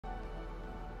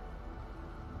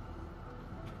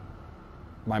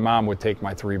my mom would take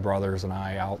my three brothers and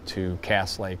I out to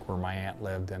Cass Lake where my aunt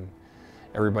lived, and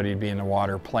everybody would be in the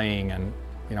water playing, and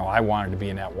you know, I wanted to be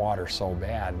in that water so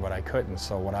bad, but I couldn't.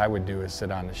 So what I would do is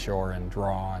sit on the shore and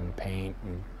draw and paint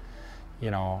and,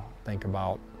 you know, think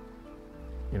about,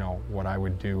 you know, what I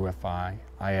would do if I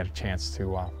had a chance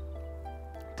to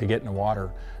get in the water.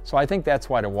 So I think that's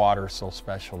why the water is so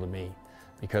special to me,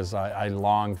 because I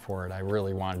longed for it. I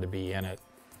really wanted to be in it.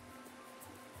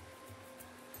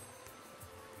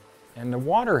 And the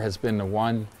water has been the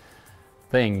one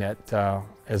thing that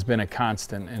has been a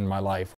constant in my life.